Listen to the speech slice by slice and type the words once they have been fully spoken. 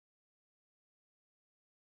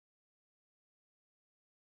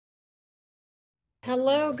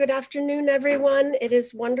Hello, good afternoon, everyone. It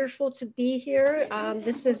is wonderful to be here.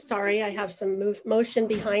 Sorry, I have some motion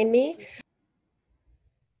behind me.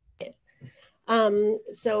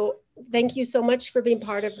 So thank you so much for being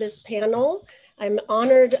part of this panel. I'm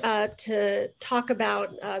honored to talk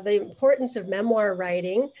about the importance of memoir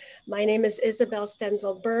writing. My name is Isabel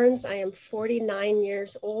Stenzel Burns. I am 49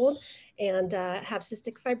 years old and have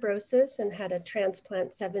cystic fibrosis and had a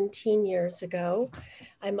transplant 17 years ago.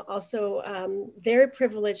 I'm also very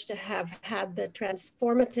privileged to have had the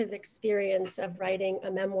transformative experience of writing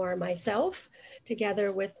a memoir myself,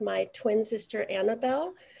 together with my twin sister,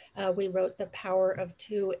 Annabelle. We wrote The Power of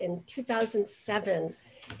Two in 2007,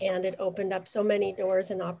 and it opened up so many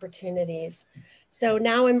doors and opportunities. So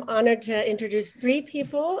now I'm honored to introduce three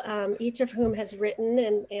people, each of whom has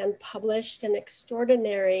written and published an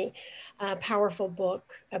extraordinary, powerful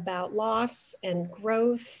book about loss and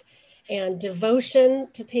growth and devotion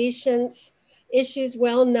to patients, issues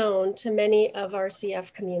well known to many of our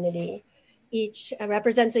CF community. Each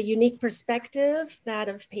represents a unique perspective, that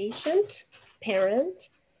of patient, parent,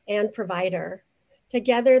 and provider.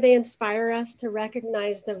 Together, they inspire us to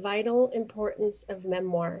recognize the vital importance of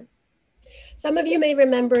memoir. Some of you may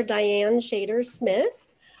remember Diane ShaderSmith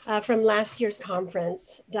from last year's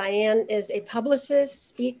conference. Diane is a publicist,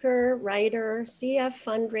 speaker, writer, CF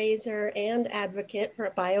fundraiser, and advocate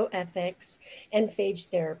for bioethics and phage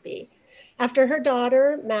therapy. After her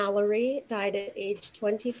daughter, Mallory, died at age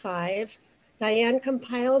 25, Diane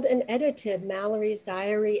compiled and edited Mallory's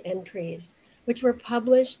diary entries, which were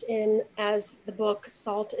published as the book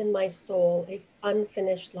Salt in My Soul, A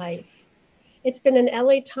Unfinished Life. It's been an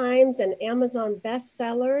LA Times and Amazon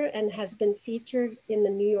bestseller and has been featured in the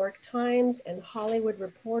New York Times and Hollywood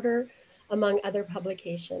Reporter, among other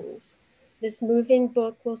publications. This moving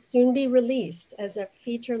book will soon be released as a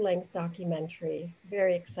feature-length documentary.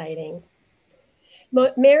 Very exciting.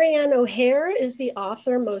 Maryanne O'Hare is the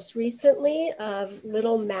author most recently of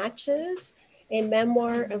Little Matches, a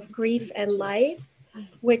memoir of grief and life,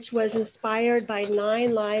 which was inspired by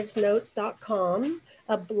 9livesnotes.com,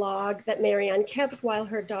 a blog that Maryanne kept while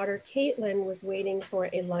her daughter Caitlin was waiting for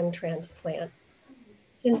a lung transplant.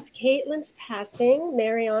 Since Caitlin's passing,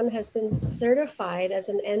 Maryanne has been certified as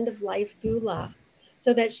an end-of-life doula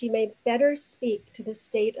so that she may better speak to the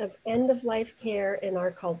state of end-of-life care in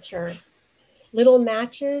our culture. Little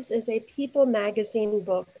Matches is a People magazine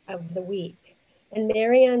book of the week, and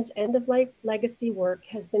Maryanne's end-of-life legacy work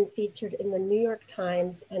has been featured in the New York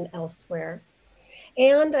Times and elsewhere.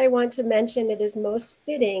 And I want to mention it is most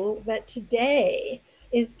fitting that today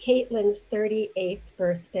is Caitlin's 38th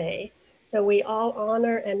birthday. So we all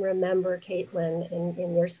honor and remember Caitlin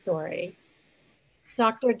in your story.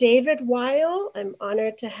 Dr. David Weill, I'm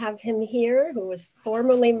honored to have him here, who was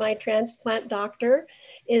formerly my transplant doctor,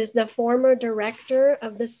 is the former director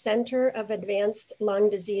of the Center of Advanced Lung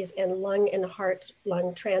Disease and Lung and Heart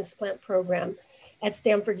Lung Transplant Program at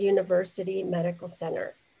Stanford University Medical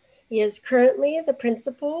Center. He is currently the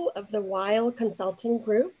principal of the Weill Consulting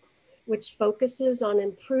Group, which focuses on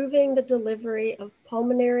improving the delivery of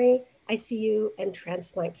pulmonary, ICU, and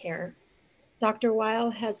transplant care. Dr.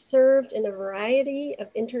 Weill has served in a variety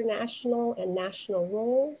of international and national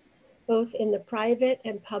roles, both in the private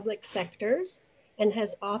and public sectors, and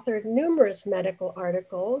has authored numerous medical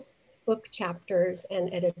articles, book chapters,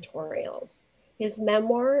 and editorials. His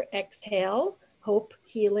memoir, Exhale, Hope,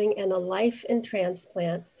 Healing, and a Life in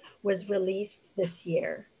Transplant, was released this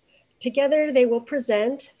year. Together, they will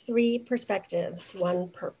present three perspectives, one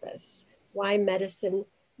purpose: why medicine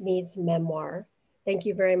needs memoir. Thank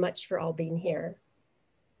you very much for all being here.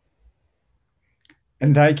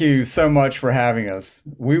 And thank you so much for having us.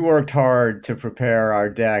 We worked hard to prepare our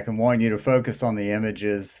deck and want you to focus on the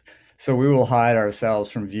images, so we will hide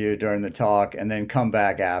ourselves from view during the talk and then come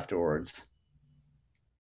back afterwards.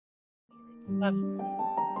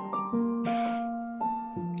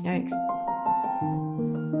 Yikes.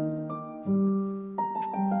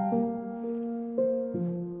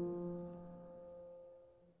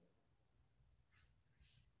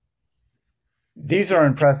 These are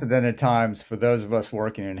unprecedented times for those of us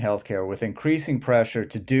working in healthcare, with increasing pressure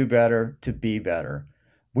to do better, to be better.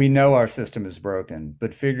 We know our system is broken,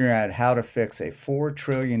 but figuring out how to fix a $4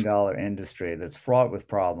 trillion industry that's fraught with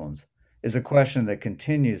problems is a question that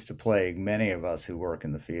continues to plague many of us who work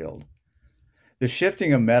in the field. The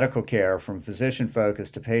shifting of medical care from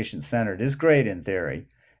physician-focused to patient-centered is great in theory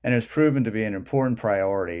and has proven to be an important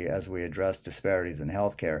priority as we address disparities in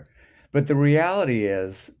healthcare. But the reality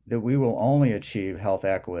is that we will only achieve health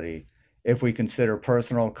equity if we consider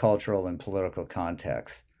personal, cultural, and political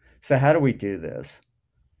contexts. So how do we do this?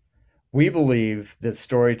 We believe that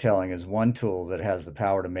storytelling is one tool that has the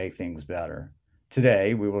power to make things better.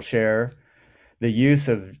 Today, we will share the use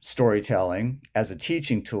of storytelling as a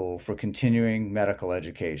teaching tool for continuing medical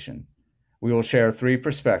education. We will share three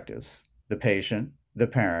perspectives: the patient, the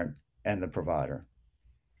parent, and the provider.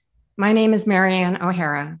 My name is Maryanne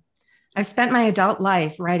O'Hara. I've spent my adult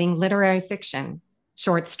life writing literary fiction,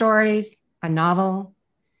 short stories, a novel.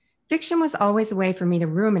 Fiction was always a way for me to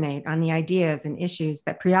ruminate on the ideas and issues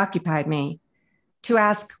that preoccupied me, to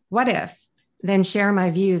ask, what if, then share my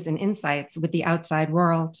views and insights with the outside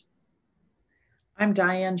world. I'm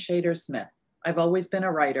Diane ShaderSmith. I've always been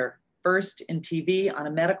a writer, first in TV on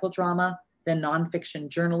a medical drama, then nonfiction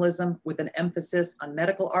journalism with an emphasis on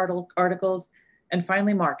medical articles, and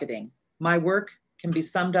finally marketing. My work can be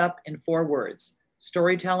summed up in 4 words: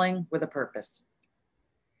 storytelling with a purpose.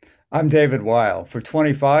 I'm David Weill. For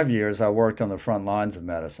 25 years, I worked on the front lines of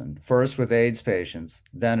medicine, first with AIDS patients,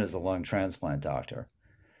 then as a lung transplant doctor.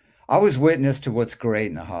 I was witness to what's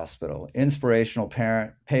great in a hospital: inspirational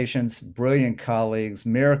patients, brilliant colleagues,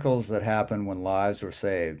 miracles that happen when lives were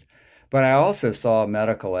saved. But I also saw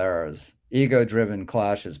medical errors, ego-driven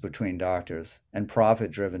clashes between doctors, and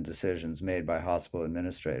profit-driven decisions made by hospital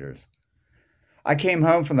administrators. I came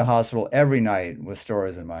home from the hospital every night with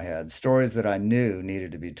stories in my head, stories that I knew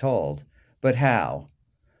needed to be told. But how?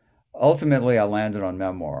 Ultimately, I landed on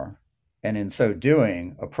Memoir, and in so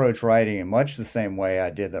doing, approached writing in much the same way I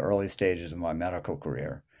did the early stages of my medical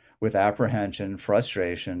career, with apprehension,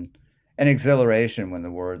 frustration, and exhilaration when the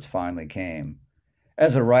words finally came.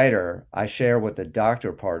 As a writer, I share what the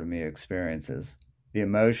doctor part of me experiences, the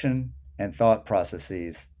emotion and thought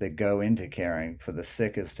processes that go into caring for the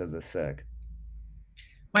sickest of the sick.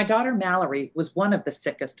 My daughter Mallory was one of the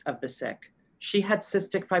sickest of the sick. She had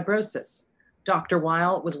cystic fibrosis. Dr.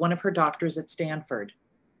 Weill was one of her doctors at Stanford.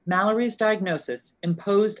 Mallory's diagnosis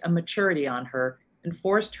imposed a maturity on her and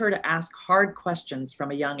forced her to ask hard questions from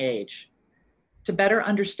a young age. To better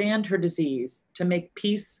understand her disease, to make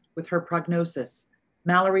peace with her prognosis,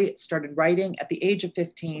 Mallory started writing at the age of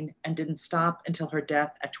 15 and didn't stop until her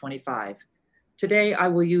death at 25. Today, I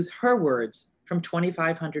will use her words from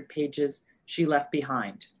 2,500 pages she left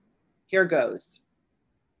behind. Here goes.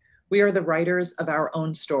 We are the writers of our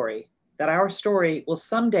own story. That our story will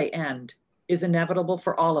someday end is inevitable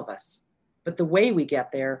for all of us, but the way we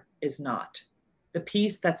get there is not. The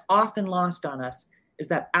piece that's often lost on us is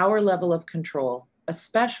that our level of control,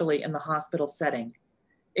 especially in the hospital setting,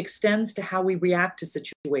 extends to how we react to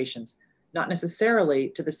situations, not necessarily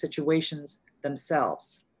to the situations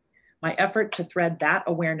themselves. My effort to thread that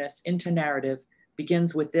awareness into narrative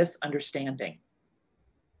begins with this understanding.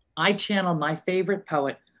 I channel my favorite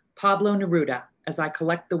poet, Pablo Neruda, as I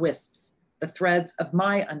collect the wisps, the threads of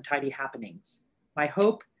my untidy happenings. My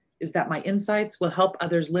hope is that my insights will help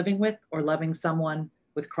others living with or loving someone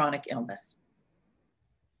with chronic illness.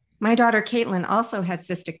 My daughter Caitlin also had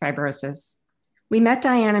cystic fibrosis. We met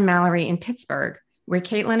Diane and Mallory in Pittsburgh, where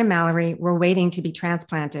Caitlin and Mallory were waiting to be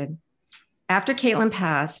transplanted. After Caitlin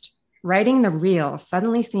passed, writing the real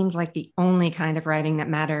suddenly seemed like the only kind of writing that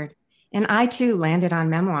mattered, and I too landed on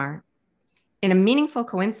Memoir. In a meaningful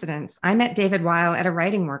coincidence, I met David Weill at a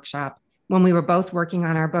writing workshop when we were both working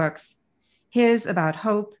on our books. His about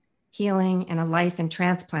hope, healing, and a life in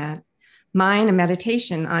transplant. Mine a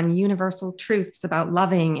meditation on universal truths about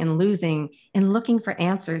loving and losing and looking for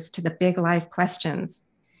answers to the big life questions.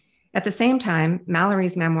 At the same time,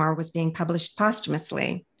 Mallory's memoir was being published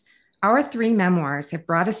posthumously. Our 3 memoirs have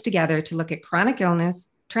brought us together to look at chronic illness,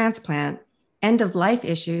 transplant, end-of-life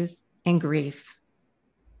issues, and grief.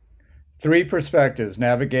 3 perspectives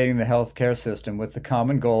navigating the healthcare system with the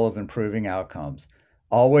common goal of improving outcomes.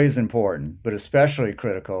 Always important, but especially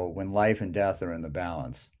critical when life and death are in the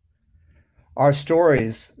balance. Our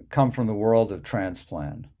stories come from the world of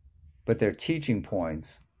transplant, but their teaching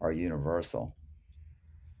points are universal.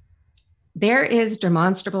 There is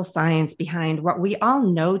demonstrable science behind what we all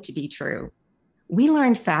know to be true. We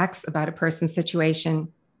learn facts about a person's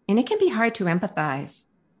situation, and it can be hard to empathize.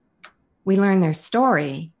 We learn their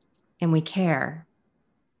story, and we care.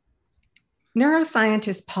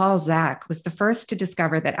 Neuroscientist Paul Zak was the first to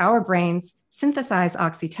discover that our brains synthesize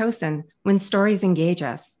oxytocin when stories engage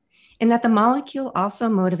us, and that the molecule also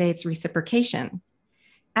motivates reciprocation.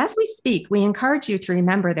 As we speak, we encourage you to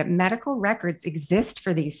remember that medical records exist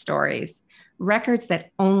for these stories, records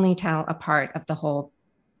that only tell a part of the whole.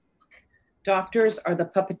 Doctors are the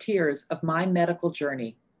puppeteers of my medical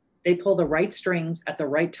journey. They pull the right strings at the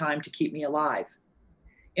right time to keep me alive.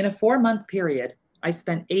 In a 4-month period, I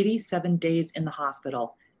spent 87 days in the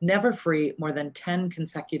hospital, never free more than 10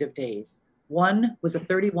 consecutive days. One was a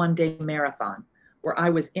 31-day marathon. where I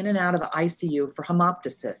was in and out of the ICU for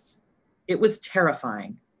hemoptysis. It was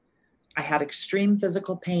terrifying. I had extreme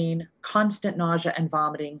physical pain, constant nausea and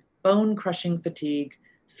vomiting, bone-crushing fatigue,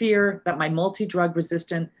 fear that my multi-drug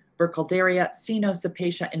resistant Burkholderia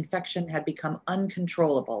caenocepacia infection had become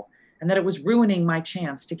uncontrollable and that it was ruining my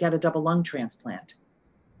chance to get a double lung transplant.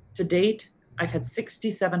 To date, I've had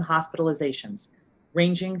 67 hospitalizations,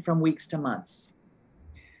 ranging from weeks to months.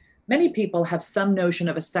 Many people have some notion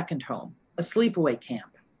of a second home, a sleepaway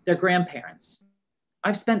camp, their grandparents.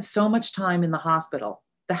 I've spent so much time in the hospital,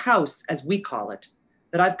 the house as we call it,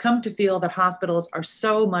 that I've come to feel that hospitals are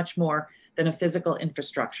so much more than a physical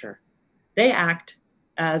infrastructure. They act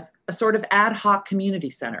as a sort of ad hoc community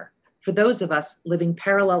center for those of us living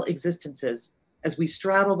parallel existences as we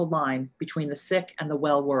straddle the line between the sick and the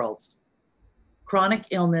well worlds. Chronic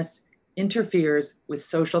illness interferes with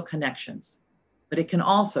social connections, but it can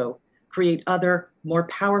also create other, more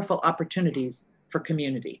powerful opportunities for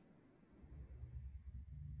community.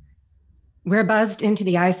 We're buzzed into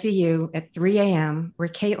the ICU at 3 a.m. where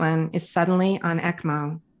Caitlin is suddenly on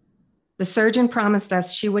ECMO. The surgeon promised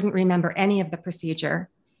us she wouldn't remember any of the procedure,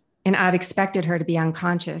 and I'd expected her to be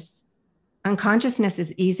unconscious. Unconsciousness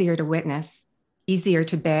is easier to witness, easier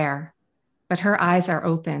to bear, but her eyes are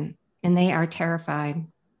open and they are terrified.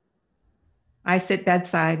 I sit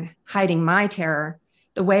bedside, hiding my terror,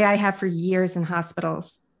 the way I have for years in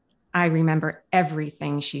hospitals. I remember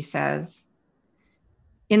everything she says.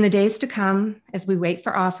 In the days to come, as we wait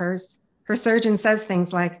for offers, her surgeon says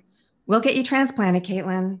things like, "We'll get you transplanted,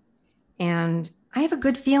 Caitlin," and "I have a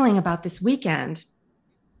good feeling about this weekend."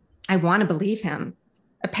 I want to believe him.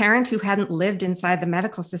 A parent who hadn't lived inside the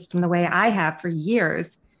medical system the way I have for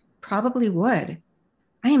years probably would.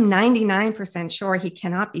 I am 99% sure he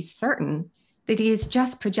cannot be certain that he is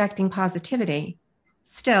just projecting positivity.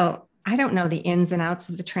 Still, I don't know the ins and outs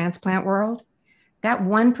of the transplant world. That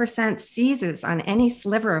 1% seizes on any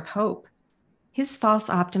sliver of hope. His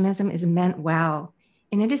false optimism is meant well,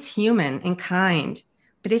 and it is human and kind,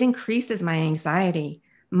 but it increases my anxiety,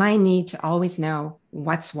 my need to always know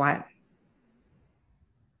what's what.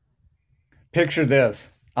 Picture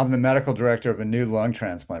this. I'm the medical director of a new lung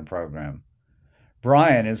transplant program.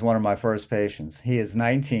 Brian is one of my first patients. He is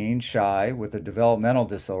 19, shy, with a developmental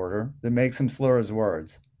disorder that makes him slur his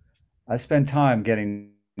words. I spend time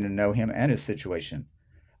getting to know him and his situation.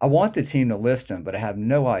 I want the team to list him, but I have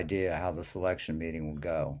no idea how the selection meeting will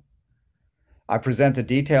go. I present the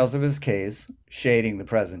details of his case, shading the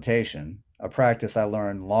presentation, a practice I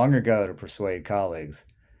learned long ago to persuade colleagues.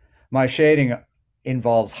 My shading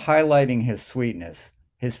involves highlighting his sweetness,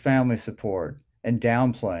 his family support, and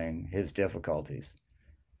downplaying his difficulties.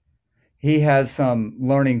 He has some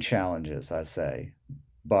learning challenges, I say,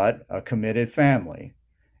 but a committed family,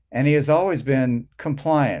 and he has always been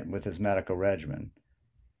compliant with his medical regimen.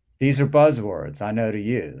 These are buzzwords I know to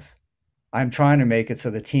use. I'm trying to make it so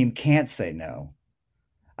the team can't say no.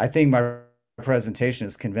 I think my presentation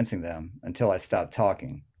is convincing them until I stop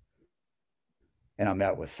talking, and I'm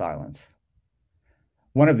met with silence.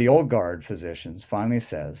 One of the old guard physicians finally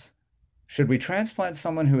says, "Should we transplant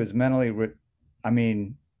someone who is mentally,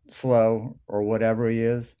 slow or whatever he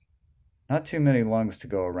is? Not too many lungs to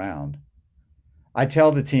go around." I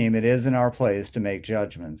tell the team it isn't our place to make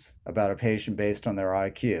judgments about a patient based on their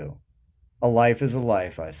IQ. A life is a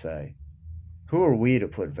life, I say. Who are we to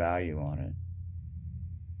put value on it?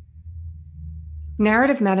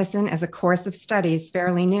 Narrative medicine as a course of study is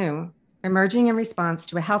fairly new, emerging in response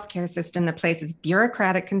to a healthcare system that places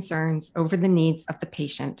bureaucratic concerns over the needs of the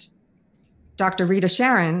patient. Dr. Rita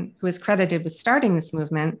Sharon, who is credited with starting this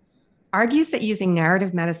movement, argues that using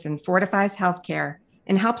narrative medicine fortifies healthcare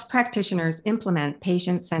and helps practitioners implement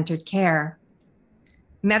patient-centered care.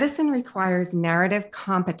 Medicine requires narrative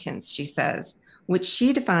competence, she says, which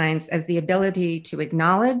she defines as the ability to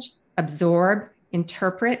acknowledge, absorb,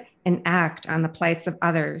 interpret, and act on the plights of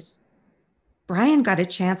others. Brian got a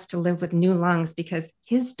chance to live with new lungs because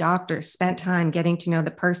his doctor spent time getting to know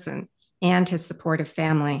the person and his supportive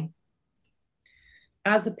family.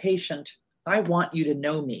 As a patient, I want you to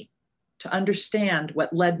know me, to understand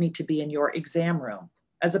what led me to be in your exam room,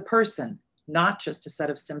 as a person, not just a set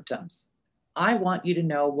of symptoms. I want you to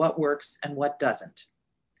know what works and what doesn't.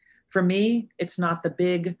 For me, it's not the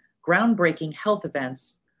big, groundbreaking health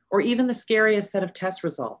events or even the scariest set of test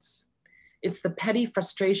results. It's the petty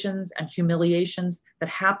frustrations and humiliations that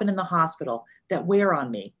happen in the hospital that wear on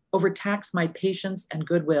me, overtax my patience and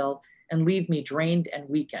goodwill, and leave me drained and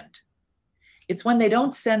weakened. It's when they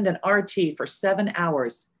don't send an RT for 7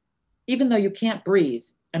 hours, even though you can't breathe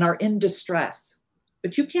and are in distress.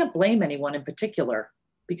 But you can't blame anyone in particular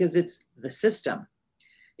because it's the system.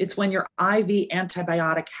 It's when your IV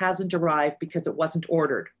antibiotic hasn't arrived because it wasn't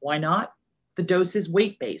ordered. Why not? The dose is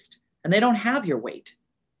weight-based, and they don't have your weight,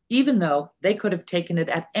 even though they could have taken it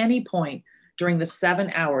at any point during the 7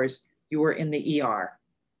 hours you were in the ER.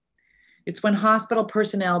 It's when hospital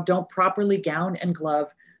personnel don't properly gown and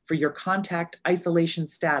glove for your contact isolation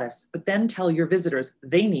status, but then tell your visitors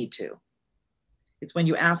they need to. It's when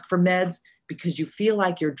you ask for meds because you feel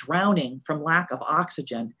like you're drowning from lack of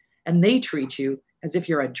oxygen, and they treat you as if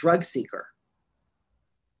you're a drug seeker.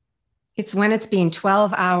 It's when it's been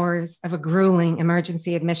 12 hours of a grueling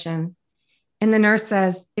emergency admission, and the nurse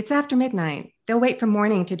says, it's after midnight. They'll wait for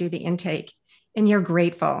morning to do the intake, and you're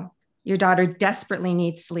grateful. Your daughter desperately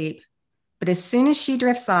needs sleep. But as soon as she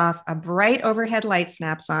drifts off, a bright overhead light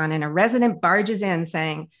snaps on and a resident barges in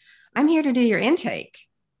saying, I'm here to do your intake.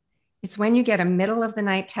 It's when you get a middle of the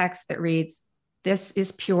night text that reads, this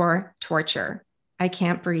is pure torture. I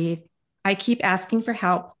can't breathe. I keep asking for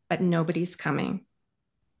help, but nobody's coming.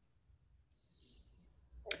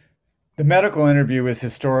 The medical interview is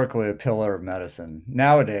historically a pillar of medicine.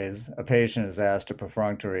 Nowadays, a patient is asked a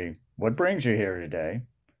perfunctory, what brings you here today?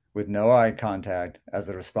 With no eye contact as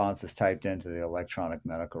the response is typed into the electronic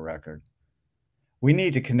medical record. We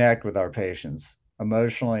need to connect with our patients,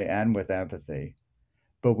 emotionally and with empathy.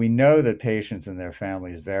 But we know that patients and their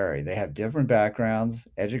families vary. They have different backgrounds,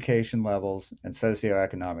 education levels, and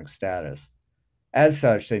socioeconomic status. As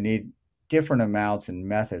such, they need different amounts and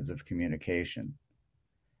methods of communication.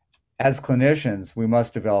 As clinicians, we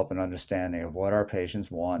must develop an understanding of what our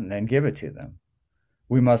patients want and then give it to them.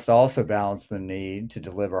 We must also balance the need to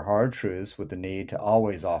deliver hard truths with the need to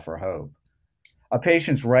always offer hope. A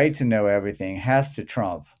patient's right to know everything has to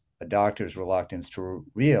trump a doctor's reluctance to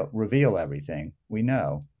reveal everything we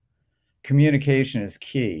know. Communication is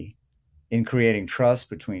key in creating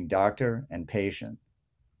trust between doctor and patient.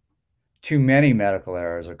 Too many medical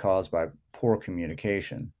errors are caused by poor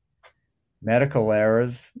communication. Medical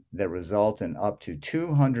errors that result in up to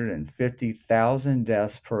 250,000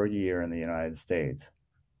 deaths per year in the United States.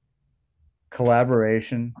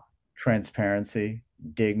 Collaboration, transparency,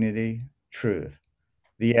 dignity, truth,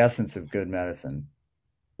 the essence of good medicine.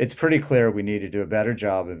 It's pretty clear we need to do a better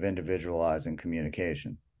job of individualizing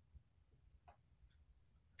communication.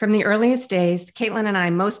 From the earliest days, Caitlin and I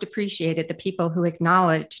most appreciated the people who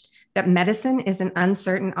acknowledged that medicine is an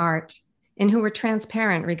uncertain art and who were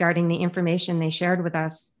transparent regarding the information they shared with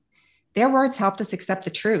us. Their words helped us accept the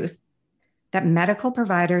truth that medical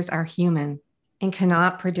providers are human and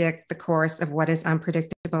cannot predict the course of what is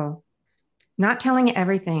unpredictable. Not telling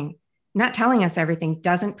us everything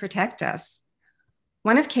doesn't protect us.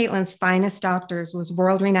 One of Caitlin's finest doctors was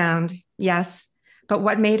world-renowned, yes, but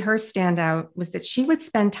what made her stand out was that she would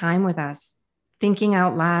spend time with us, thinking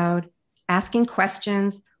out loud, asking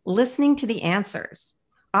questions, listening to the answers,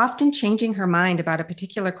 often changing her mind about a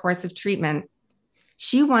particular course of treatment.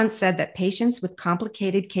 She once said that patients with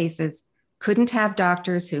complicated cases couldn't have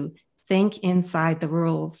doctors who think inside the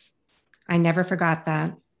rules. I never forgot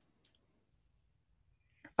that.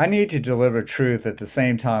 I need to deliver truth at the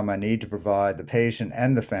same time I need to provide the patient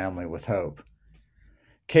and the family with hope.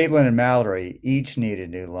 Caitlin and Mallory each needed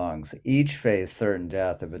new lungs. Each faced certain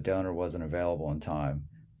death if a donor wasn't available in time.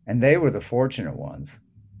 And they were the fortunate ones,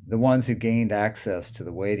 the ones who gained access to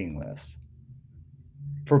the waiting list.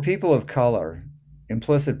 For people of color,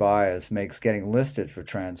 implicit bias makes getting listed for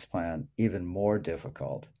transplant even more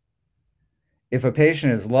difficult. If a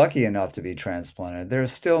patient is lucky enough to be transplanted, there are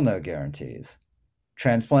still no guarantees.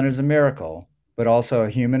 Transplant is a miracle, but also a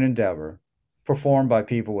human endeavor performed by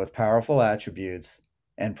people with powerful attributes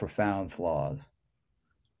and profound flaws.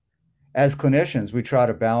 As clinicians, we try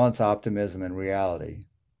to balance optimism and reality,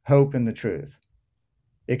 hope and the truth.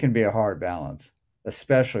 It can be a hard balance,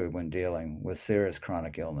 especially when dealing with serious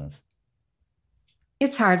chronic illness.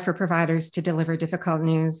 It's hard for providers to deliver difficult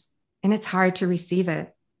news, and it's hard to receive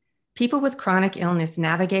it. People with chronic illness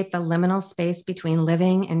navigate the liminal space between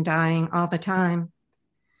living and dying all the time.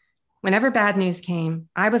 Whenever bad news came,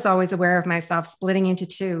 I was always aware of myself splitting into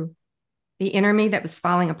two, the inner me that was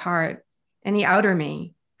falling apart, and the outer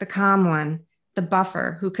me, the calm one, the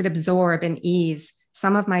buffer who could absorb and ease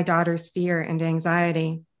some of my daughter's fear and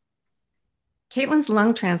anxiety. Caitlin's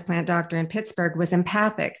lung transplant doctor in Pittsburgh was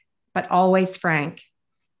empathic, but always frank.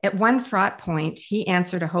 At one fraught point, he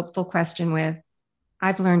answered a hopeful question with,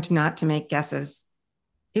 I've learned not to make guesses.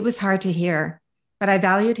 It was hard to hear, but I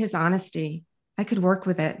valued his honesty. I could work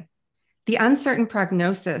with it. The uncertain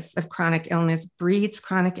prognosis of chronic illness breeds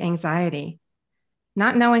chronic anxiety.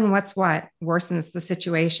 Not knowing what's what worsens the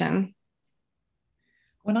situation.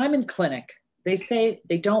 When I'm in clinic, they say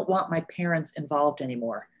they don't want my parents involved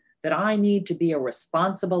anymore. that I need to be a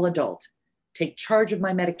responsible adult, take charge of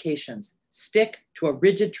my medications, stick to a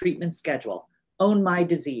rigid treatment schedule, own my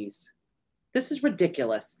disease. This is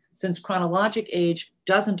ridiculous, since chronologic age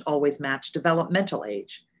doesn't always match developmental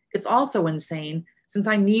age. It's also insane, since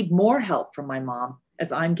I need more help from my mom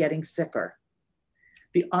as I'm getting sicker.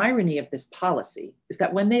 The irony of this policy is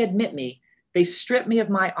that when they admit me, they strip me of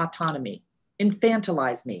my autonomy,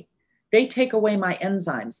 infantilize me. They take away my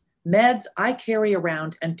enzymes, meds I carry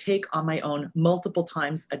around and take on my own multiple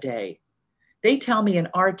times a day. They tell me an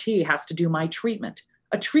RT has to do my treatment,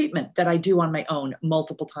 a treatment that I do on my own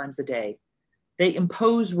multiple times a day. They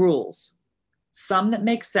impose rules, some that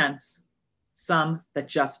make sense, some that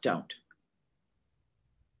just don't.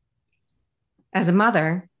 As a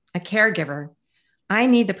mother, a caregiver, I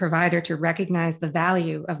need the provider to recognize the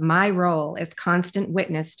value of my role as constant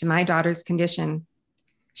witness to my daughter's condition.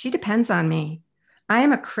 She depends on me. I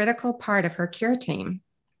am a critical part of her care team.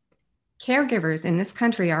 Caregivers in this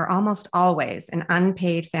country are almost always an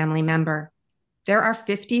unpaid family member. There are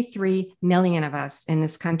 53 million of us in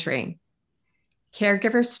this country.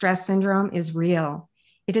 Caregiver stress syndrome is real.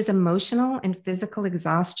 It is emotional and physical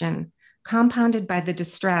exhaustion, compounded by the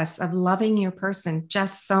distress of loving your person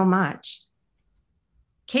just so much.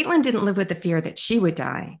 Caitlin didn't live with the fear that she would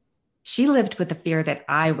die. She lived with the fear that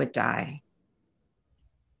I would die.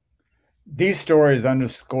 These stories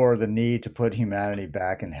underscore the need to put humanity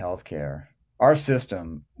back in healthcare. Our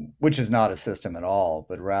system, which is not a system at all,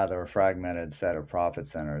 but rather a fragmented set of profit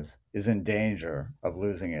centers, is in danger of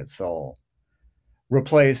losing its soul,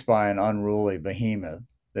 replaced by an unruly behemoth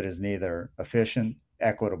that is neither efficient,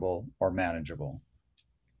 equitable, or manageable.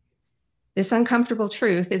 This uncomfortable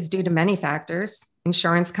truth is due to many factors: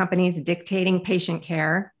 insurance companies dictating patient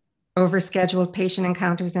care, overscheduled patient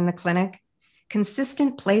encounters in the clinic,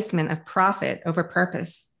 consistent placement of profit over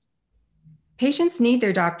purpose. Patients need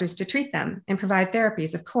their doctors to treat them and provide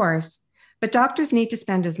therapies, of course, but doctors need to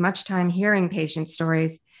spend as much time hearing patient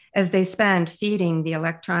stories as they spend feeding the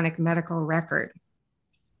electronic medical record.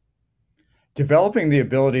 Developing the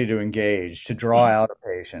ability to engage, to draw out a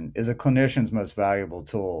patient, is a clinician's most valuable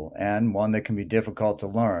tool, and one that can be difficult to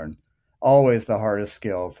learn, always the hardest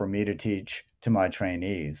skill for me to teach to my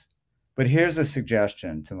trainees. But here's a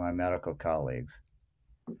suggestion to my medical colleagues.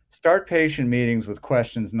 Start patient meetings with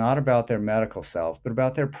questions not about their medical self, but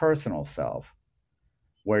about their personal self.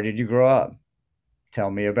 Where did you grow up?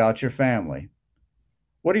 Tell me about your family.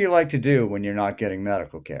 What do you like to do when you're not getting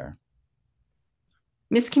medical care?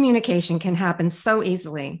 Miscommunication can happen so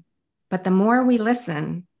easily, but the more we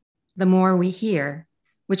listen, the more we hear,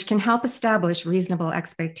 which can help establish reasonable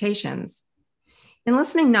expectations. And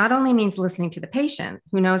listening not only means listening to the patient,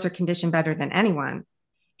 who knows her condition better than anyone,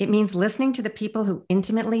 it means listening to the people who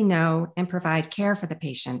intimately know and provide care for the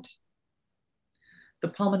patient. The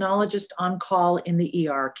pulmonologist on call in the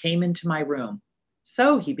ER came into my room.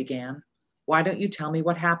 "So," he began, "why don't you tell me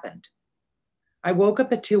what happened?" I woke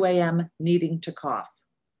up at 2 a.m. needing to cough.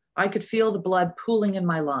 I could feel the blood pooling in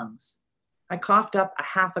my lungs. I coughed up a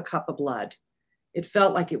half a cup of blood. It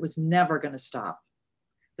felt like it was never going to stop.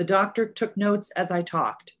 The doctor took notes as I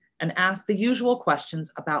talked and asked the usual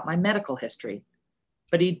questions about my medical history,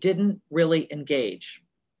 but he didn't really engage.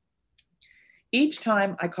 Each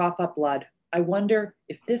time I cough up blood, I wonder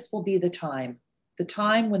if this will be the time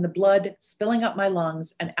when the blood spilling up my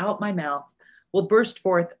lungs and out my mouth will burst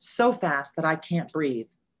forth so fast that I can't breathe.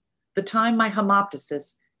 The time my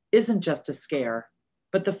hemoptysis isn't just a scare,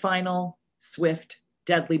 but the final, swift,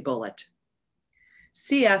 deadly bullet.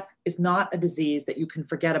 CF is not a disease that you can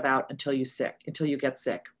forget about until you get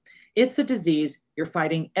sick. It's a disease you're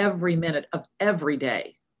fighting every minute of every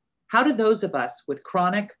day. How do those of us with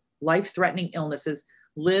chronic, life-threatening illnesses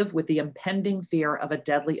live with the impending fear of a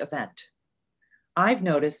deadly event? I've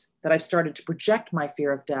noticed that I've started to project my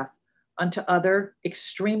fear of death onto other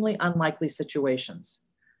extremely unlikely situations.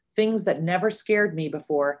 Things that never scared me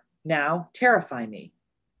before now terrify me.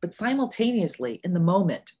 But simultaneously, in the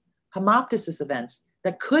moment, hemoptysis events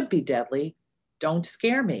that could be deadly don't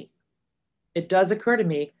scare me. It does occur to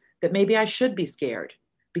me that maybe I should be scared,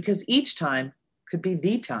 because each time could be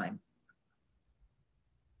the time.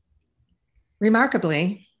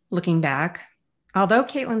 Remarkably, looking back, although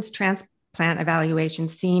Caitlin's transplant evaluation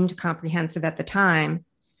seemed comprehensive at the time,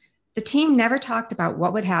 the team never talked about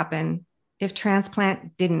what would happen if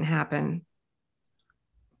transplant didn't happen.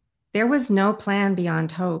 There was no plan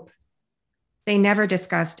beyond hope. They never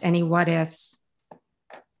discussed any what ifs.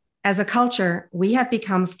 As a culture, we have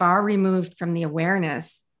become far removed from the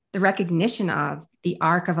awareness, the recognition of the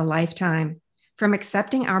arc of a lifetime, from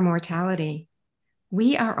accepting our mortality.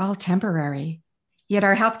 We are all temporary, yet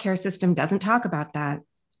our healthcare system doesn't talk about that.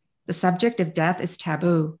 The subject of death is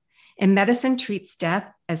taboo, and medicine treats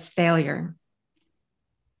death as failure.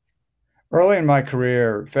 Early in my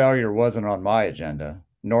career, failure wasn't on my agenda,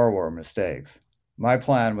 nor were mistakes. My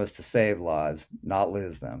plan was to save lives, not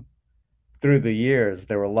lose them. Through the years,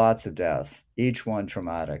 there were lots of deaths, each one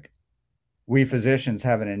traumatic. We physicians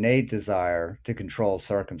have an innate desire to control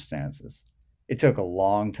circumstances. It took a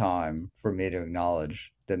long time for me to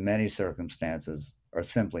acknowledge that many circumstances are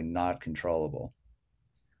simply not controllable.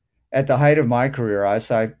 At the height of my career, I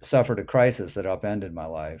suffered a crisis that upended my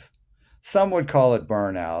life. Some would call it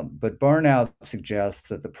burnout, but burnout suggests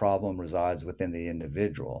that the problem resides within the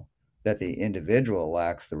individual, that the individual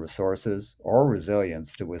lacks the resources or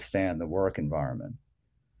resilience to withstand the work environment.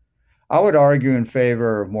 I would argue in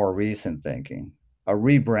favor of more recent thinking, a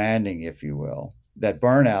rebranding, if you will, that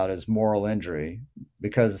burnout is moral injury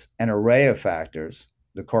because an array of factors,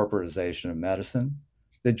 the corporatization of medicine,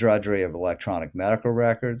 the drudgery of electronic medical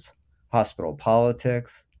records, hospital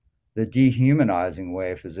politics, the dehumanizing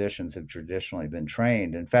way physicians have traditionally been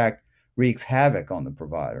trained, in fact, wreaks havoc on the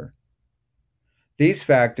provider. These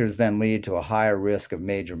factors then lead to a higher risk of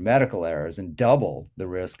major medical errors and double the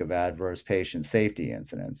risk of adverse patient safety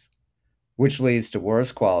incidents, which leads to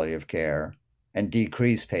worse quality of care and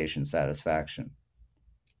decreased patient satisfaction.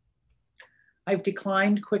 I've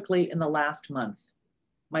declined quickly in the last month.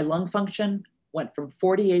 My lung function went from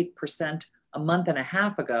 48% a month and a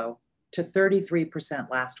half ago to 33%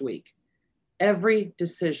 last week. Every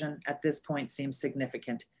decision at this point seems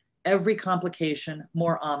significant. Every complication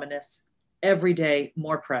more ominous. Every day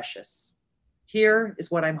more precious. Here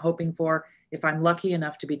is what I'm hoping for if I'm lucky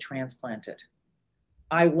enough to be transplanted.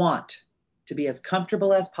 I want to be as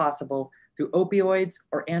comfortable as possible through opioids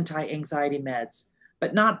or anti-anxiety meds,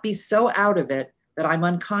 but not be so out of it that I'm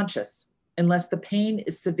unconscious unless the pain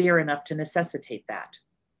is severe enough to necessitate that.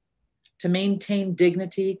 To maintain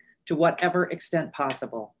dignity to whatever extent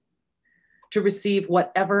possible. To receive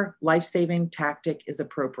whatever life-saving tactic is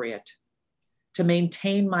appropriate. To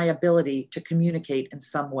maintain my ability to communicate in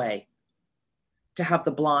some way. To have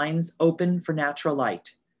the blinds open for natural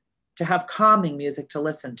light. To have calming music to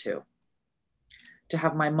listen to. To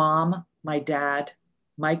have my mom, my dad,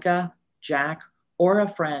 Micah, Jack, or a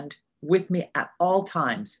friend with me at all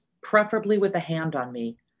times, preferably with a hand on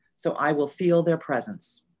me, so I will feel their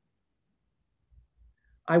presence.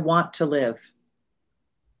 I want to live.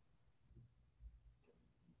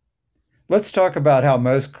 Let's talk about how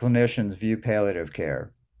most clinicians view palliative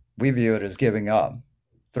care. We view it as giving up,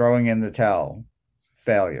 throwing in the towel,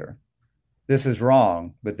 failure. This is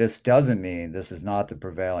wrong, but this doesn't mean this is not the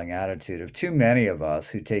prevailing attitude of too many of us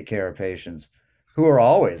who take care of patients who are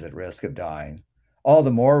always at risk of dying. All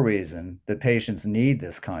the more reason that patients need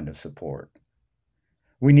this kind of support.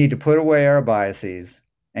 We need to put away our biases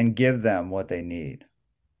and give them what they need.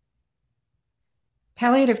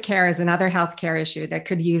 Palliative care is another healthcare issue that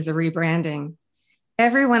could use a rebranding.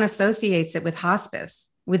 Everyone associates it with hospice,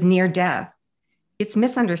 with near death. It's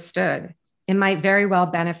misunderstood. It might very well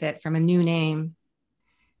benefit from a new name.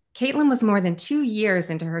 Caitlin was more than 2 years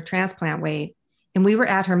into her transplant wait, and we were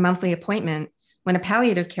at her monthly appointment when a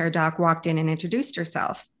palliative care doc walked in and introduced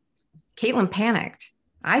herself. Caitlin panicked.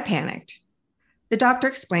 I panicked. The doctor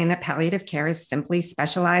explained that palliative care is simply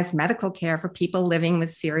specialized medical care for people living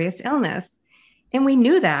with serious illness. And we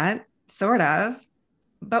knew that, sort of.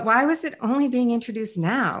 But why was it only being introduced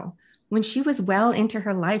now, when she was well into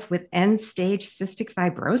her life with end-stage cystic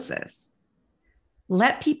fibrosis?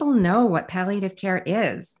 Let people know what palliative care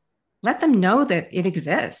is. Let them know that it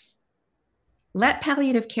exists. Let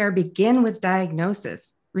palliative care begin with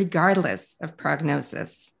diagnosis, regardless of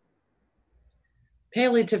prognosis.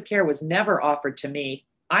 Palliative care was never offered to me.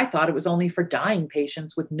 I thought it was only for dying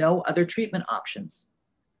patients with no other treatment options.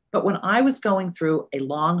 But when I was going through a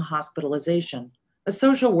long hospitalization, a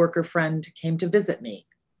social worker friend came to visit me.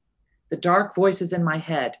 The dark voices in my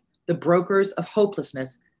head, the brokers of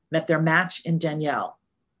hopelessness, met their match in Danielle.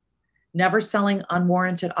 Never selling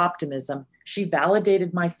unwarranted optimism, she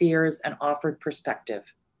validated my fears and offered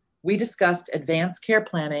perspective. We discussed advanced care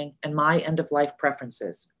planning and my end-of-life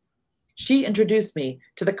preferences. She introduced me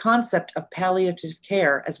to the concept of palliative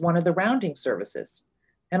care as one of the rounding services,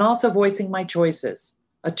 and also voicing my choices,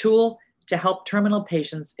 a tool to help terminal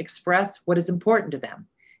patients express what is important to them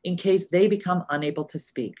in case they become unable to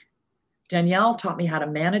speak. Danielle taught me how to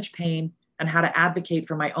manage pain and how to advocate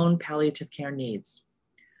for my own palliative care needs.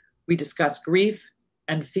 We discussed grief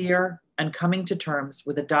and fear and coming to terms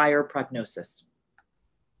with a dire prognosis.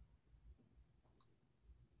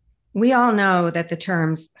 We all know that the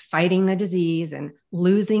terms fighting the disease and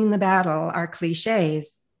losing the battle are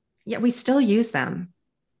cliches, yet we still use them.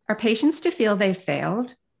 Are patients to feel they've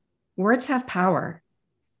failed? Words have power.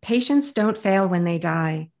 Patients don't fail when they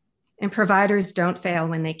die, and providers don't fail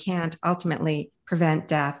when they can't ultimately prevent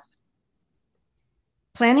death.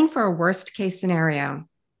 Planning for a worst case scenario,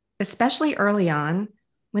 especially early on,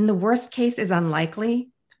 when the worst case is unlikely,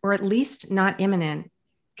 or at least not imminent,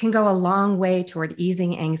 can go a long way toward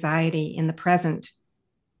easing anxiety in the present.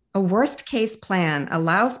 A worst case plan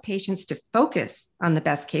allows patients to focus on the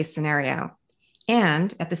best case scenario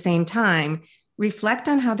and, at the same time, reflect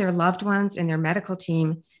on how their loved ones and their medical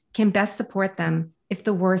team can best support them if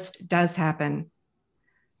the worst does happen.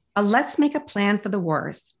 A let's make a plan for the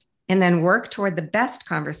worst and then work toward the best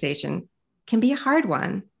conversation can be a hard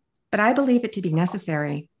one, but I believe it to be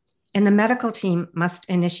necessary, and the medical team must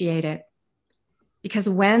initiate it. Because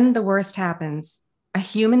when the worst happens, a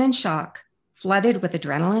human in shock, flooded with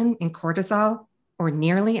adrenaline and cortisol, or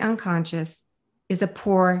nearly unconscious, is a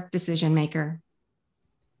poor decision maker.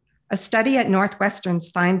 A study at Northwestern's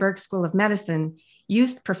Feinberg School of Medicine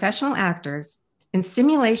used professional actors and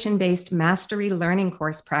simulation-based mastery learning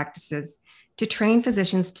course practices to train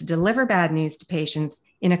physicians to deliver bad news to patients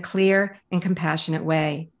in a clear and compassionate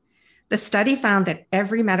way. The study found that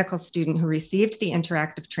every medical student who received the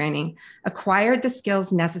interactive training acquired the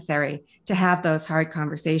skills necessary to have those hard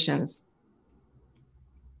conversations.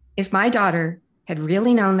 If my daughter had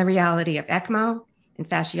really known the reality of ECMO and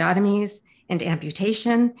fasciotomies and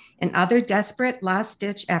amputation and other desperate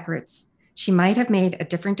last-ditch efforts, she might have made a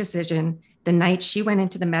different decision the night she went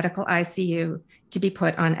into the medical ICU to be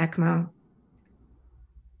put on ECMO.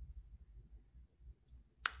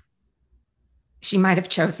 She might have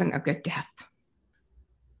chosen a good death.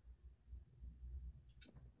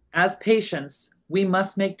 As patients, we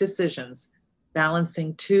must make decisions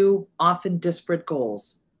balancing two often disparate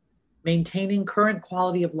goals: maintaining current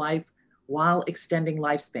quality of life while extending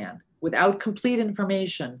lifespan, without complete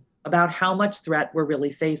information about how much threat we're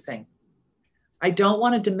really facing. I don't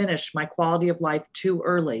want to diminish my quality of life too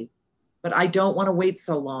early, but I don't want to wait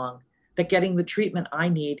so long that getting the treatment I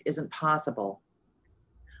need isn't possible.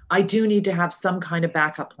 I do need to have some kind of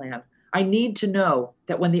backup plan. I need to know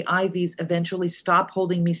that when the IVs eventually stop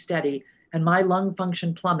holding me steady and my lung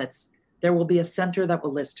function plummets, there will be a center that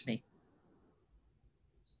will list me.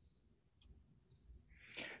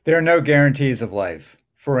 There are no guarantees of life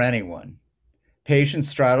for anyone. Patients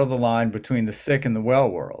straddle the line between the sick and the well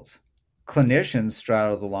worlds. Clinicians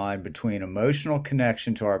straddle the line between emotional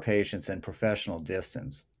connection to our patients and professional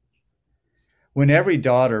distance. When every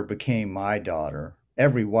daughter became my daughter,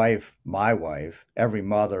 every wife my wife, every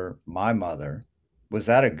mother my mother, was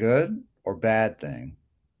that a good or bad thing?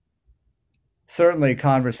 Certainly,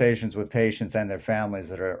 conversations with patients and their families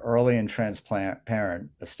that are early in transparent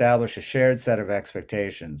establish a shared set of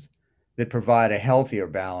expectations that provide a healthier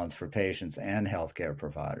balance for patients and healthcare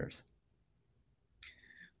providers.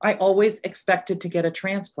 I always expected to get a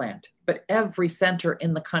transplant, but every center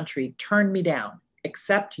in the country turned me down,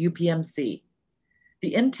 except UPMC.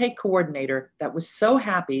 The intake coordinator that was so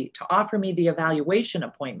happy to offer me the evaluation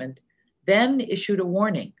appointment then issued a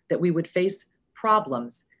warning that we would face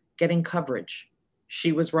problems getting coverage.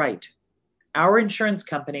 She was right. Our insurance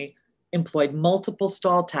company employed multiple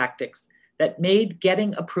stall tactics that made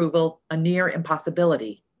getting approval a near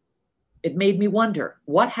impossibility. It made me wonder,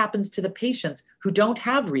 what happens to the patients who don't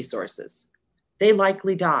have resources? They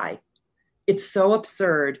likely die. It's so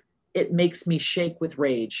absurd, it makes me shake with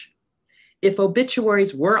rage. If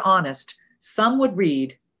obituaries were honest, some would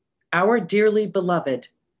read, "Our dearly beloved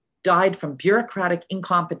died from bureaucratic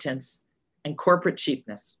incompetence and corporate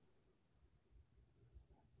cheapness."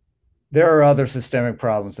 There are other systemic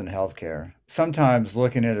problems in healthcare. Sometimes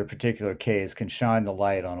looking at a particular case can shine the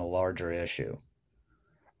light on a larger issue.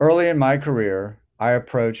 Early in my career, I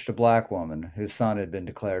approached a Black woman whose son had been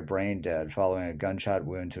declared brain dead following a gunshot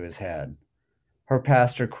wound to his head. Her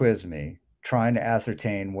pastor quizzed me, trying to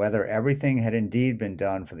ascertain whether everything had indeed been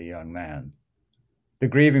done for the young man. The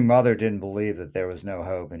grieving mother didn't believe that there was no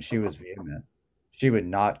hope, and she was vehement. She would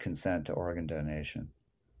not consent to organ donation.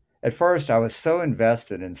 At first, I was so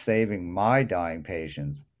invested in saving my dying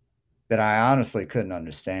patients that I honestly couldn't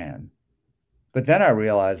understand. But then I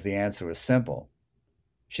realized the answer was simple.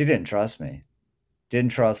 She didn't trust me,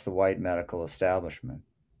 didn't trust the white medical establishment.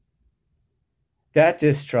 That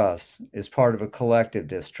distrust is part of a collective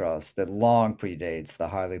distrust that long predates the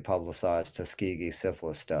highly publicized Tuskegee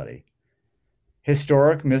syphilis study.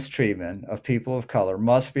 Historic mistreatment of people of color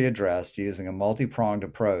must be addressed using a multi-pronged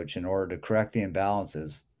approach in order to correct the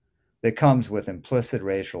imbalances that comes with implicit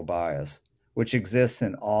racial bias, which exists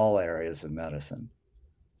in all areas of medicine.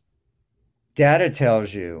 Data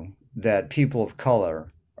tells you that people of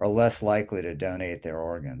color are less likely to donate their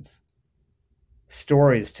organs.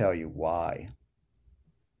 Stories tell you why.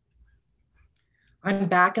 I'm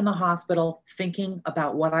back in the hospital thinking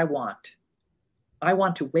about what I want. I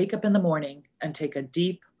want to wake up in the morning and take a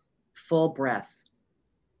deep, full breath.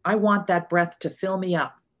 I want that breath to fill me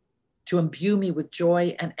up, to imbue me with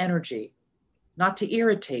joy and energy, not to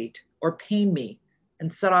irritate or pain me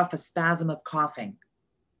and set off a spasm of coughing.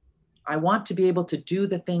 I want to be able to do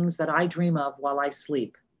the things that I dream of while I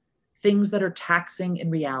sleep, things that are taxing in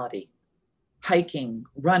reality: hiking,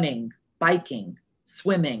 running, biking,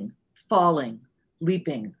 swimming, falling,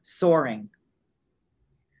 leaping, soaring.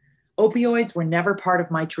 Opioids were never part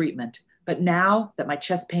of my treatment, but now that my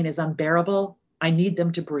chest pain is unbearable, I need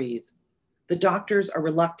them to breathe. The doctors are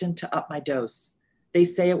reluctant to up my dose. They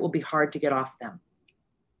say it will be hard to get off them.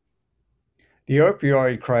 The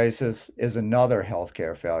opioid crisis is another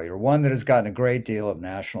healthcare failure, one that has gotten a great deal of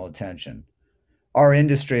national attention. Our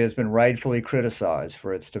industry has been rightfully criticized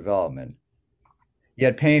for its development.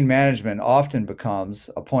 Yet pain management often becomes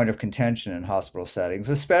a point of contention in hospital settings,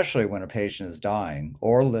 especially when a patient is dying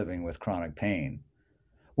or living with chronic pain.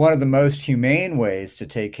 One of the most humane ways to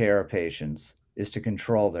take care of patients is to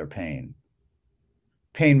control their pain.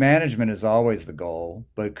 Pain management is always the goal,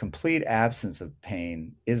 but complete absence of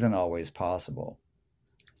pain isn't always possible.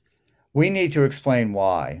 We need to explain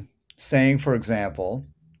why, saying, for example,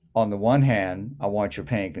 on the one hand, I want your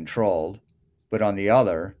pain controlled, but on the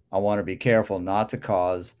other, I want to be careful not to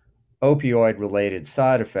cause opioid-related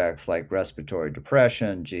side effects like respiratory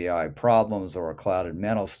depression, GI problems, or a clouded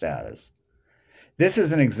mental status. This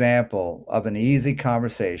is an example of an easy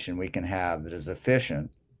conversation we can have that is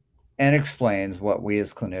efficient and explains what we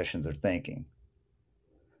as clinicians are thinking.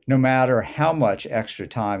 No matter how much extra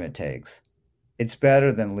time it takes, it's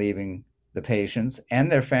better than leaving the patients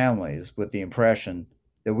and their families with the impression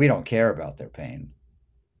that we don't care about their pain.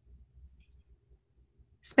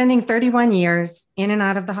 Spending 31 years in and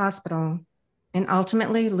out of the hospital and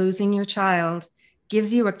ultimately losing your child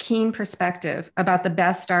gives you a keen perspective about the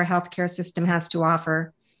best our healthcare system has to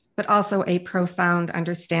offer, but also a profound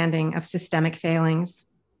understanding of systemic failings.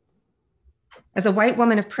 As a white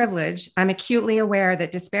woman of privilege, I'm acutely aware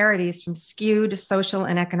that disparities from skewed social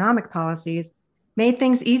and economic policies made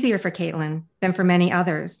things easier for Caitlin than for many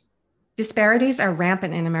others. Disparities are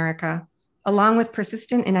rampant in America, along with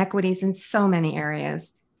persistent inequities in so many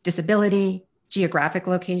areas: disability, geographic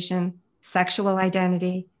location, sexual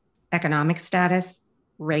identity, economic status,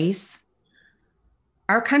 race.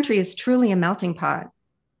 Our country is truly a melting pot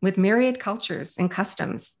with myriad cultures and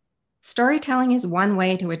customs. Storytelling is one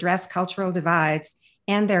way to address cultural divides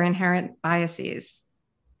and their inherent biases.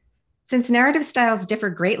 Since narrative styles differ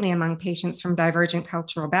greatly among patients from divergent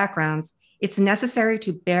cultural backgrounds, it's necessary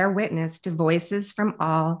to bear witness to voices from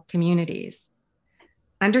all communities.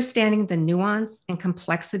 Understanding the nuance and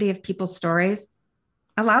complexity of people's stories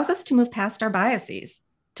allows us to move past our biases,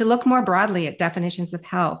 to look more broadly at definitions of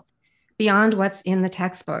health, beyond what's in the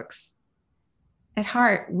textbooks. At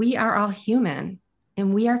heart, we are all human,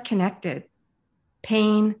 and we are connected.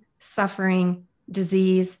 Pain, suffering,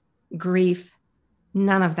 disease, grief,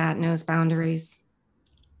 none of that knows boundaries.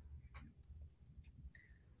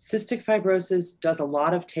 Cystic fibrosis does a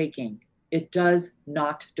lot of taking. It does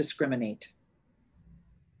not discriminate.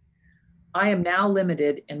 I am now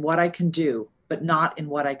limited in what I can do, but not in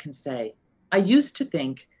what I can say. I used to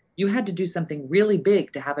think you had to do something really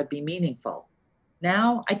big to have it be meaningful.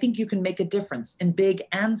 Now I think you can make a difference in big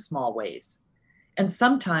and small ways. And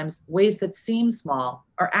sometimes ways that seem small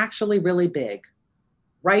are actually really big.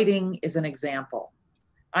 Writing is an example.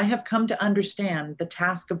 I have come to understand the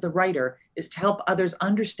task of the writer is to help others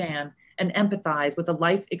understand and empathize with a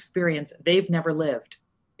life experience they've never lived.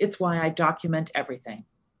 It's why I document everything.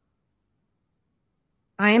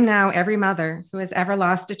 I am now every mother who has ever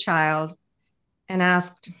lost a child and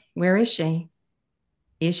asked, where is she?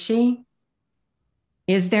 Is she?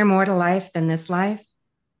 Is there more to life than this life?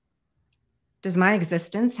 Does my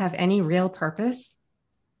existence have any real purpose?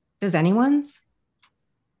 Does anyone's?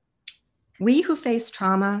 We who face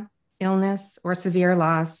trauma, illness, or severe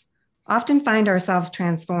loss often find ourselves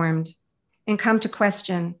transformed and come to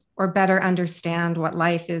question or better understand what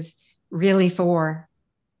life is really for.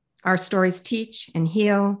 Our stories teach and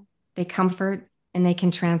heal, they comfort, and they can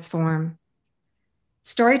transform.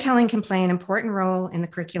 Storytelling can play an important role in the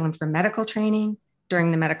curriculum for medical training,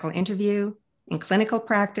 during the medical interview, in clinical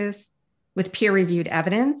practice, with peer-reviewed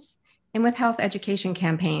evidence, and with health education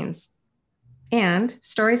campaigns. And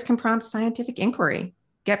stories can prompt scientific inquiry,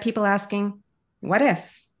 get people asking, what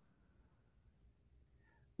if?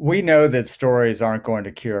 We know that stories aren't going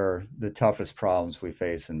to cure the toughest problems we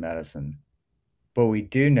face in medicine. but we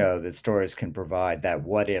do know that stories can provide that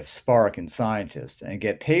what-if spark in scientists and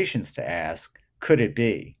get patients to ask, could it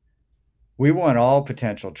be? We want all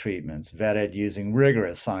potential treatments vetted using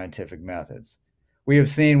rigorous scientific methods. We have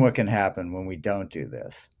seen what can happen when we don't do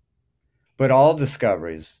this. But all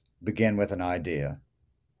discoveries begin with an idea,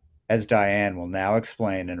 as Diane will now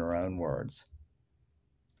explain in her own words.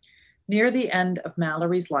 Near the end of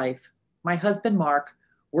Mallory's life, my husband Mark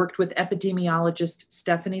worked with epidemiologist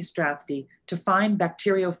Stephanie Strathdy to find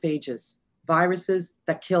bacteriophages, viruses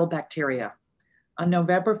that kill bacteria. On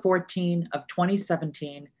November 14 of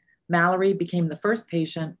 2017, Mallory became the first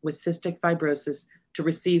patient with cystic fibrosis to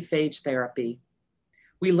receive phage therapy.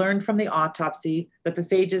 We learned from the autopsy that the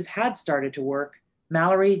phages had started to work.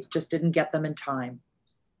 Mallory just didn't get them in time.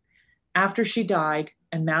 After she died,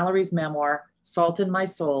 and Mallory's memoir, Salt in My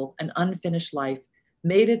Soul, An Unfinished Life,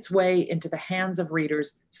 made its way into the hands of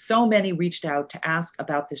readers, so many reached out to ask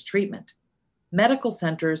about this treatment. Medical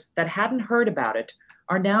centers that hadn't heard about it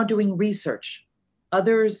are now doing research.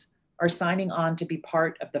 Others are signing on to be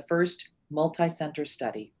part of the first multi-center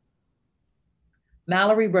study.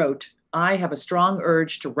 Mallory wrote, "I have a strong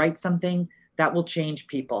urge to write something that will change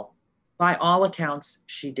people." By all accounts,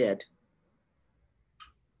 she did.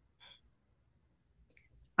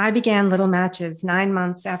 I began Little Matches 9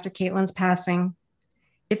 months after Caitlin's passing.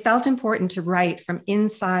 It felt important to write from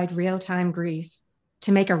inside real-time grief,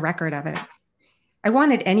 to make a record of it. I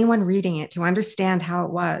wanted anyone reading it to understand how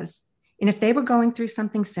it was, and if they were going through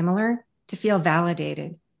something similar, to feel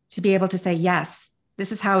validated, to be able to say, yes,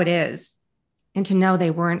 this is how it is, and to know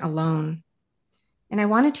they weren't alone. And I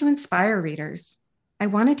wanted to inspire readers. I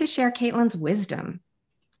wanted to share Caitlin's wisdom,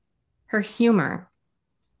 her humor,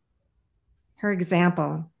 her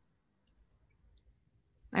example.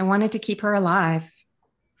 I wanted to keep her alive.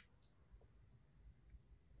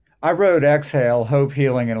 I wrote Exhale, Hope,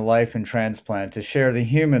 Healing, and a Life in Transplant to share the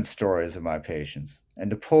human stories of my patients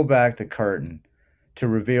and to pull back the curtain to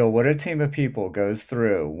reveal what a team of people goes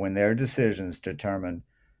through when their decisions determine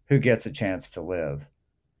who gets a chance to live.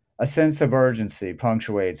 A sense of urgency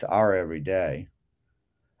punctuates our everyday.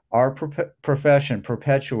 Our profession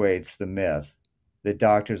perpetuates the myth that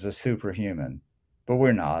doctors are superhuman, but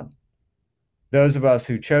we're not. Those of us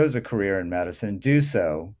who chose a career in medicine do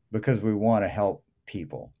so because we want to help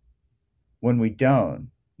people. When we don't,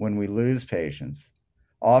 when we lose patients,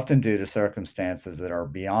 often due to circumstances that are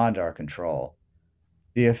beyond our control,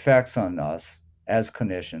 the effects on us as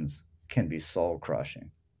clinicians can be soul-crushing.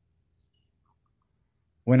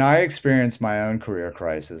 When I experienced my own career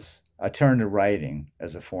crisis, I turned to writing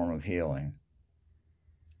as a form of healing.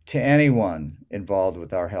 To anyone involved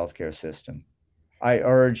with our healthcare system, I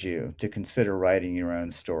urge you to consider writing your own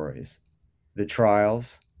stories, the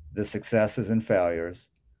trials, the successes and failures,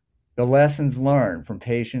 the lessons learned from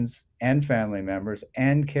patients and family members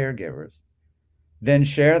and caregivers. Then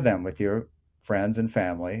share them with your friends and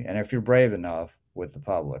family, and if you're brave enough, with the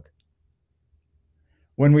public.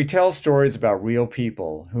 When we tell stories about real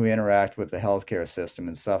people who interact with the healthcare system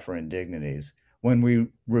and suffer indignities, when we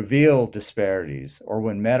reveal disparities, or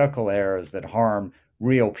when medical errors that harm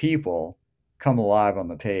real people come alive on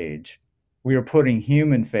the page, we are putting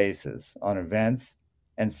human faces on events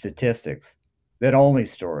and statistics that only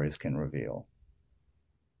stories can reveal.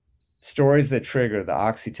 Stories that trigger the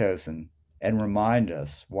oxytocin and remind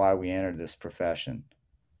us why we entered this profession,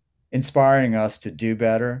 inspiring us to do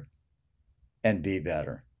better and be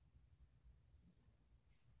better.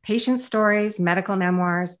 Patient stories, medical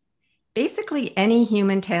memoirs, basically any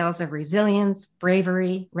human tales of resilience,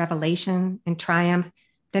 bravery, revelation, and triumph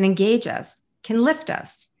that engage us, can lift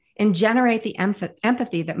us, and generate the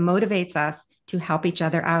empathy that motivates us to help each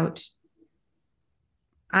other out.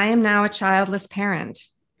 I am now a childless parent,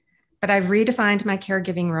 but I've redefined my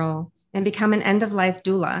caregiving role and become an end-of-life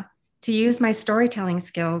doula to use my storytelling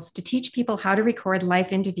skills to teach people how to record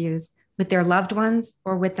life interviews with their loved ones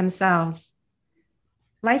or with themselves.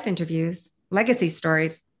 Life interviews, legacy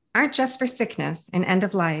stories, aren't just for sickness and end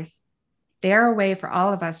of life. They are a way for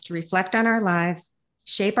all of us to reflect on our lives,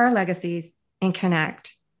 shape our legacies, and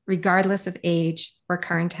connect, regardless of age or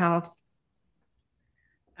current health.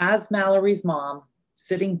 As Mallory's mom,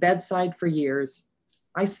 sitting bedside for years,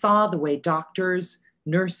 I saw the way doctors,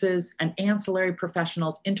 nurses, and ancillary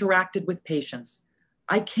professionals interacted with patients.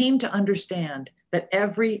 I came to understand that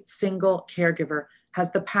every single caregiver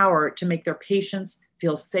has the power to make their patients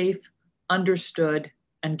feel safe, understood,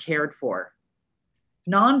 and cared for.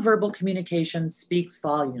 Nonverbal communication speaks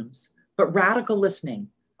volumes, but radical listening,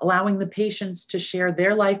 allowing the patients to share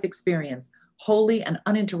their life experience wholly and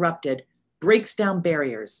uninterrupted, breaks down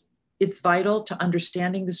barriers. It's vital to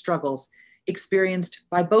understanding the struggles experienced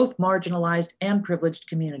by both marginalized and privileged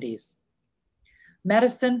communities.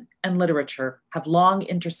 Medicine and literature have long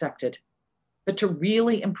intersected, but to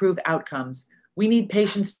really improve outcomes, we need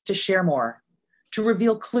patients to share more, to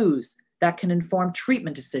reveal clues that can inform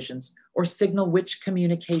treatment decisions or signal which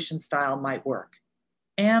communication style might work.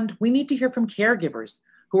 And we need to hear from caregivers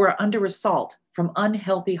who are under assault from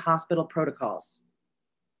unhealthy hospital protocols.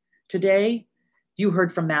 Today, you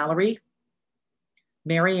heard from Mallory,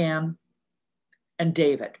 Maryanne, and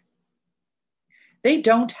David. They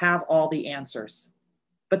don't have all the answers,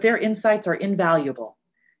 but their insights are invaluable,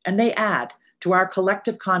 and they add to our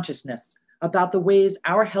collective consciousness about the ways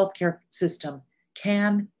our healthcare system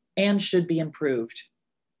can and should be improved.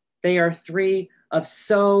 They are three of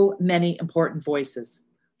so many important voices,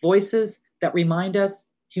 voices that remind us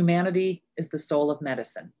humanity is the soul of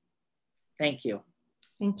medicine. Thank you.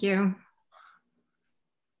 Thank you.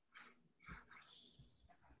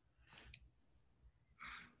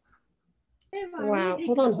 Wow,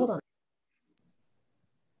 hold on.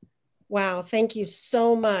 Wow, thank you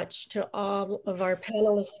so much to all of our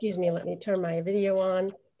panelists. Excuse me, let me turn my video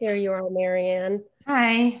on. There you are, Maryanne.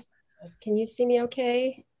 Hi. Can you see me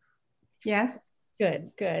okay? Yes.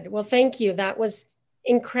 Good, good. Well, thank you. That was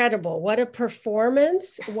incredible. What a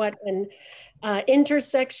performance, what an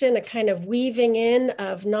intersection, a kind of weaving in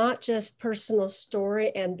of not just personal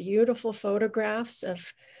story and beautiful photographs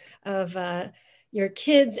of your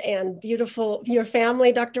kids and your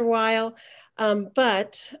family, Dr. Weill,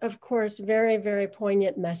 but of course, very, very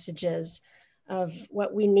poignant messages of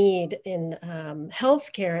what we need in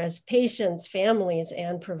healthcare as patients, families,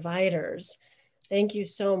 and providers. Thank you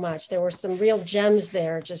so much. There were some real gems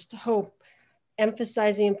there, just hope,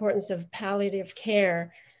 emphasizing the importance of palliative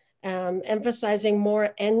care, emphasizing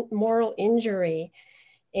moral injury,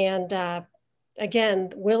 and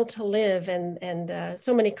again, will to live, and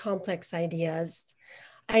so many complex ideas.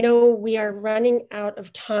 I know we are running out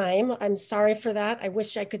of time. I'm sorry for that. I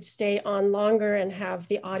wish I could stay on longer and have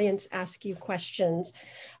the audience ask you questions,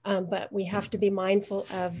 but we have to be mindful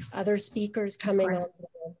of other speakers coming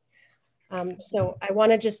on. So I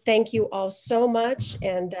want to just thank you all so much,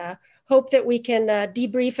 and hope that we can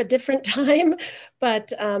debrief a different time.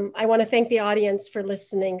 But I want to thank the audience for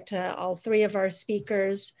listening to all three of our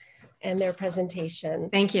speakers and their presentation.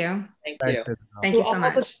 Thank you. Thank you. Thank you so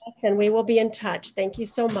much. And we will be in touch. Thank you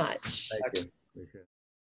so much. Thank you.